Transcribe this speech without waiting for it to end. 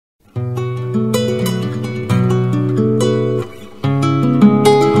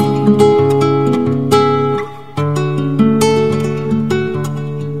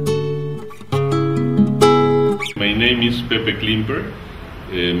Chlimper.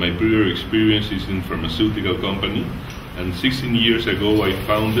 My prior experience is in pharmaceutical company, and 16 years ago I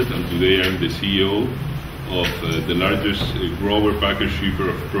founded, and today I'm the CEO of the largest grower packer shipper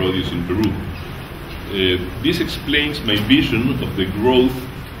of produce in Peru. This explains my vision of the growth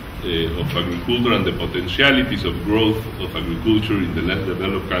of agriculture and the potentialities of growth of agriculture in the less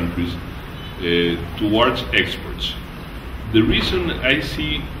developed countries towards exports. The reason I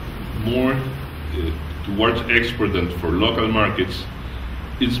see more towards export than for local markets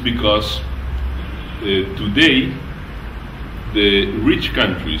is because today the rich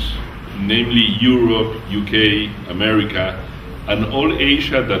countries, namely Europe, UK, America, and all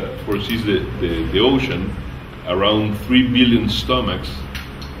Asia that foresees the ocean, around 3 billion stomachs,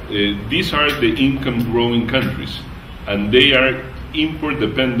 these are the income-growing countries, and they are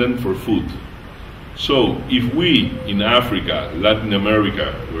import-dependent for food. So if we, in Africa, Latin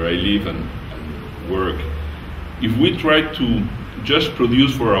America, where I live and work, if we try to just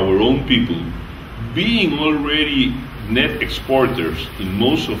produce for our own people, being already net exporters in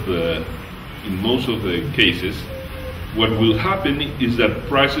most of the cases, what will happen is that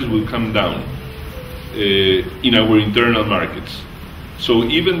prices will come down in our internal markets. So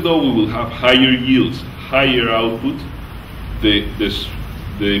even though we will have higher yields, higher output,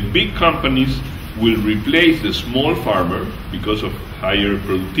 the big companies will replace the small farmer because of higher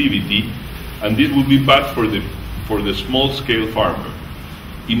productivity, and this will be bad for the small-scale farmer.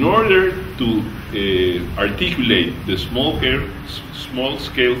 In order to articulate the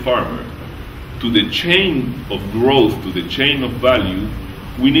small-scale farmer to the chain of growth, to the chain of value,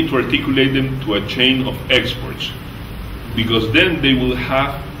 we need to articulate them to a chain of exports, because then they will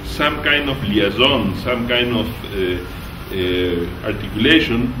have some kind of liaison, some kind of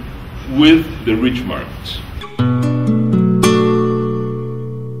articulation with the rich markets.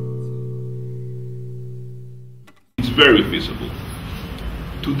 It's very feasible.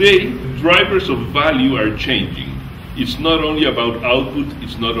 Today, drivers of value are changing. It's not only about output,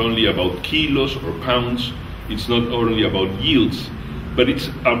 it's not only about kilos or pounds, it's not only about yields, but it's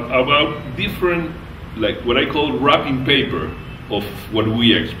about different, like what I call wrapping paper of what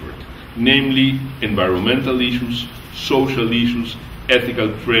we export, namely environmental issues, social issues,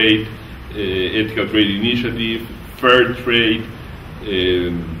 ethical trade initiative, fair trade,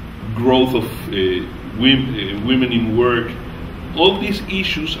 growth of women in work. All these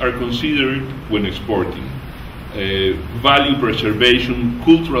issues are considered when exporting. Value preservation,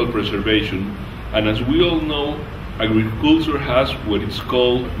 cultural preservation, and as we all know, agriculture has what is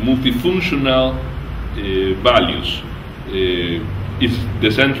called multifunctional values. It's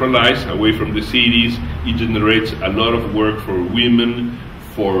decentralized, away from the cities. It generates a lot of work for women,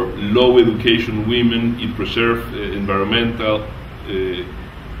 for low education women. It preserves environmental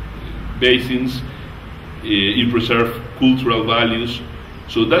basins. It preserves cultural values.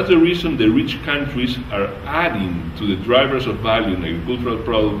 So that's the reason the rich countries are adding to the drivers of value in agricultural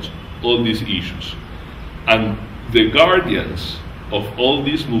products all these issues. And the guardians of all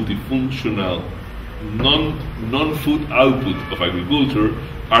these multifunctional non-food output of agriculture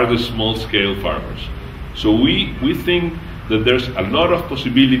are the small-scale farmers. So we think that there's a lot of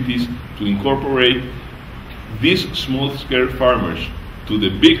possibilities to incorporate these small-scale farmers to the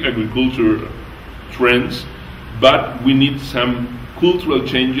big agriculture trends, but we need some cultural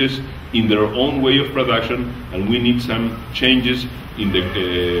changes in their own way of production, and we need some changes in the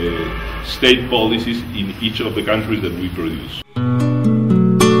state policies in each of the countries that we produce.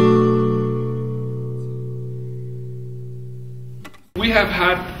 We have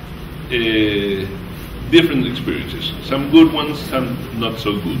had different experiences, some good ones, some not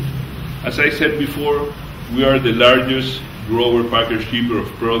so good. As I said before, we are the largest grower packer shipper of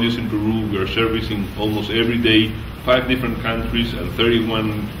produce in Peru. We are servicing almost every day 5 different countries and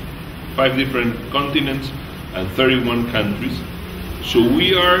 5 different continents and 31 countries. So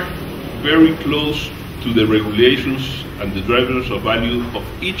we are very close to the regulations and the drivers of value of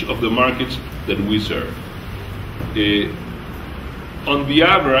each of the markets that we serve. On the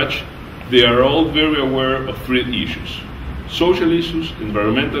average, they are all very aware of 3 issues: social issues,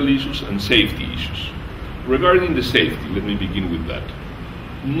 environmental issues, and safety issues. Regarding the safety, let me begin with that.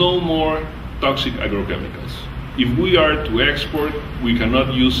 No more toxic agrochemicals. If we are to export, we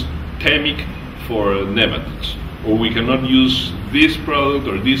cannot use Temic for nematodes, or we cannot use this product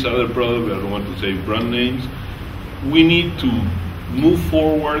or this other product. I don't want to say brand names. We need to move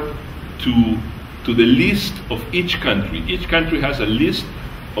forward to the list of each country. Each country has a list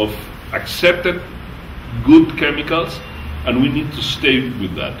of accepted good chemicals, and we need to stay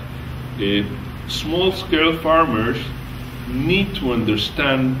with that. Small-scale farmers need to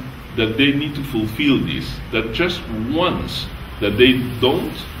understand that they need to fulfill this, that just once that they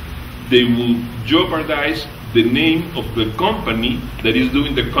don't, they will jeopardize the name of the company that is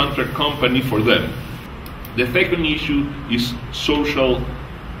doing the contract company for them. The second issue is social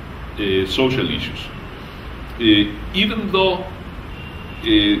issues. Even though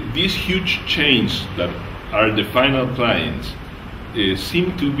these huge chains that are the final clients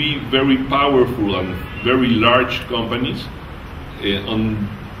seem to be very powerful and very large companies, on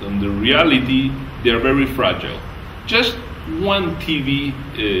the reality they are very fragile. Just one TV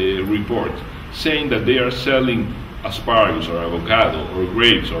report saying that they are selling asparagus or avocado or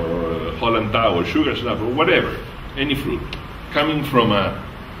grapes or Hollandaise or sugar snap or whatever, any fruit, coming from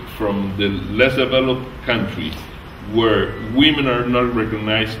the less developed country where women are not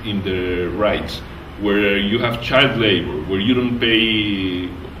recognized in their rights, where you have child labor, where you don't pay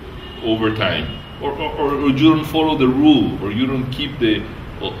overtime, or you don't follow the rule, or you don't keep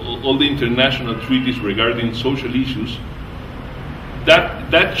all the international treaties regarding social issues,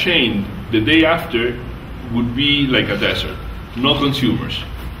 that chain, the day after, would be like a desert. No consumers.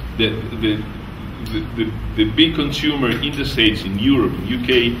 The big consumer in the States, in Europe, in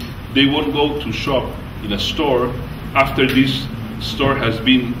UK, they won't go to shop in a store after this store has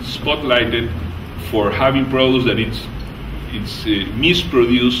been spotlighted for having products that it's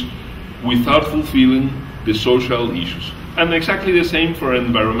misproduced without fulfilling the social issues. And exactly the same for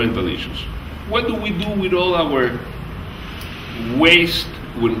environmental issues. What do we do with all our waste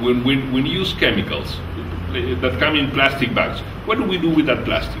when we use chemicals that come in plastic bags? What do we do with that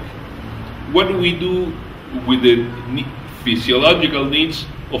plastic? What do we do with the physiological needs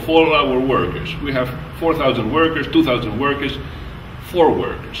of all our workers? We have 4,000 workers, 2,000 workers, 4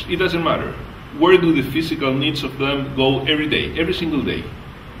 workers. It doesn't matter. Where do the physical needs of them go every day, every single day?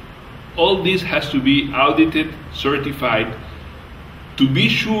 All this has to be audited, certified, to be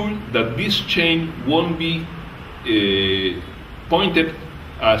sure that this chain won't be pointed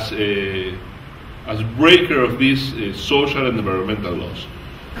as breaker of these social and environmental laws.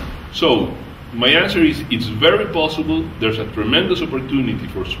 So my answer is, it's very possible. There's a tremendous opportunity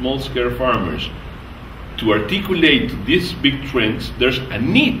for small-scale farmers to articulate these big trends. There's a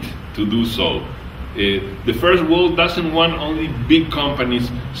need to do so. The first world doesn't want only big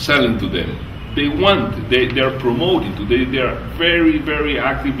companies selling to them. They are promoting to, they are very, very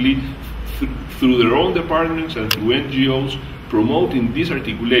actively through their own departments and through NGOs promoting these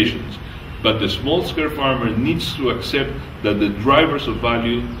articulations. But the small-scale farmer needs to accept that the drivers of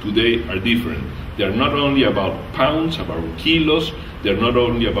value today are different. They are not only about pounds, about kilos, they are not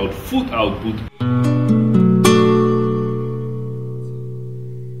only about food output.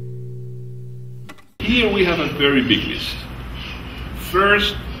 Here we have a very big list.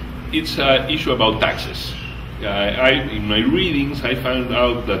 First, it's an issue about taxes. In my readings, I found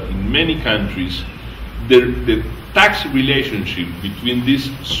out that in many countries, the tax relationship between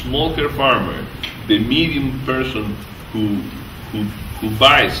this small-scale farmer, the medium person who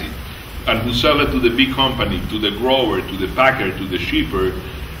buys it, and who sells it to the big company, to the grower, to the packer, to the shipper,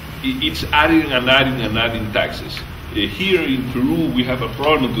 it's adding and adding and adding taxes. Here in Peru, we have a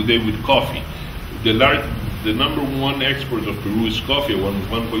problem today with coffee. The number one export of Peru is coffee,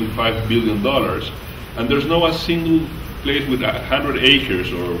 $1.5 billion, and there's not a single place with 100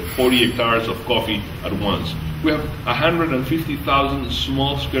 acres or 40 hectares of coffee at once. We have 150,000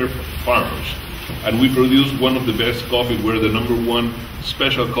 small-scale farmers, and we produce one of the best coffee. We're the number one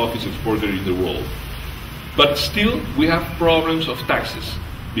special coffees exporter in the world. But still, we have problems of taxes,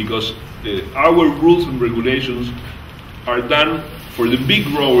 because our rules and regulations are done for the big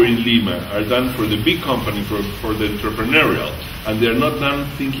grower in Lima, are done for the big company, for the entrepreneurial, and they're not done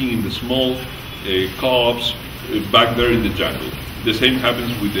thinking in the small co-ops back there in the jungle. The same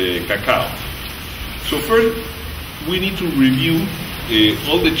happens with the cacao. So first, we need to review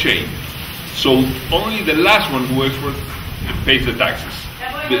all the chain. So only the last one who exports pays the taxes.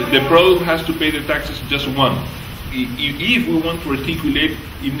 The product has to pay the taxes just one. If we want to articulate,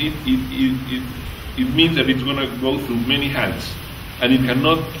 it means that it's going to go through many hands, and it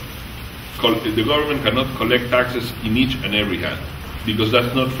cannot. The government cannot collect taxes in each and every hand, because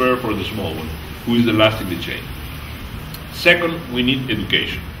that's not fair for the small one, who is the last in the chain. Second, we need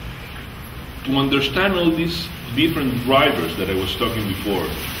education. To understand all these different drivers that I was talking before,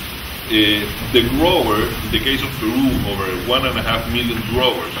 the grower, in the case of Peru, over 1.5 million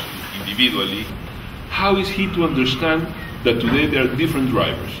growers individually, how is he to understand that today there are different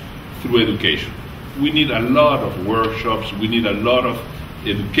drivers? Through education. We need a lot of workshops, we need a lot of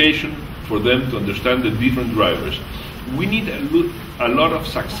education for them to understand the different drivers. We need a lot of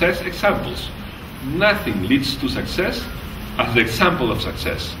success examples. Nothing leads to success as the example of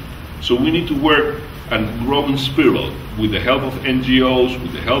success. So we need to work and growing spiral with the help of NGOs,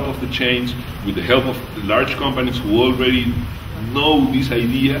 with the help of the chains, with the help of the large companies who already know this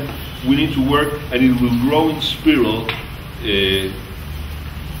idea. We need to work, and it will grow in spiral.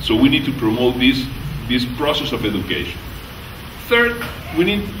 So we need to promote this process of education. Third, we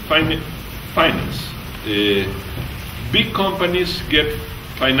need finance. Big companies get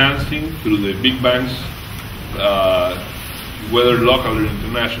financing through the big banks, whether local or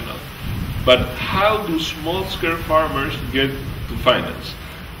international. But how do small-scale farmers get to finance?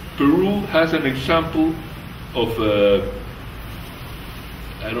 Peru has an example of,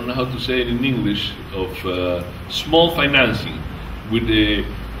 I don't know how to say it in English, of small financing with a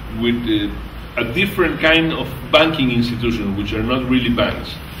different kind of banking institution, which are not really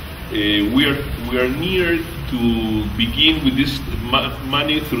banks. We are near to begin with this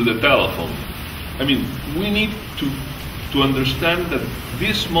money through the telephone. I mean, we need to understand that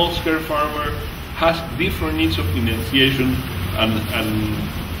this small-scale farmer has different needs of financiation, and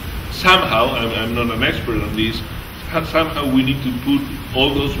somehow, I'm not an expert on this, somehow we need to put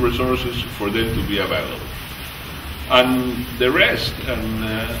all those resources for them to be available. And the rest, and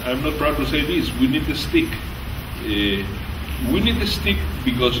I'm not proud to say this, we need the stick. We need the stick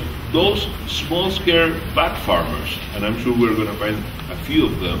because those small-scale bad farmers, and I'm sure we're going to find a few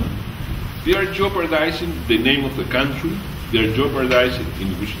of them, they are jeopardizing the name of the country, they are jeopardizing in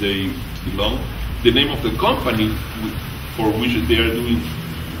which they belong, the name of the company for which they are doing,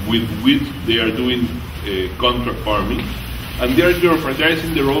 with which they are doing contract farming, and they are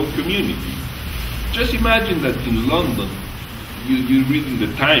jeopardizing their own community. Just imagine that in London, you read in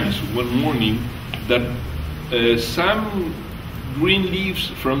the Times one morning that some green leaves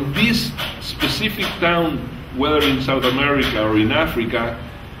from this specific town, whether in South America or in Africa,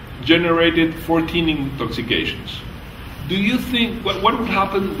 generated 14 intoxications. Do you think, what would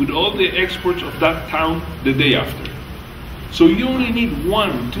happen with all the exports of that town the day after? So you only need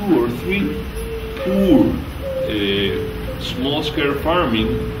 1, 2, or 3 poor small-scale farming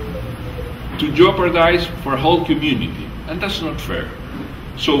to jeopardize for a whole community, and that's not fair.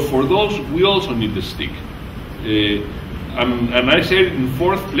 So for those, we also need the stick. And I say it in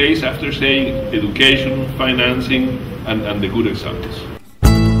fourth place after saying education, financing, and the good examples.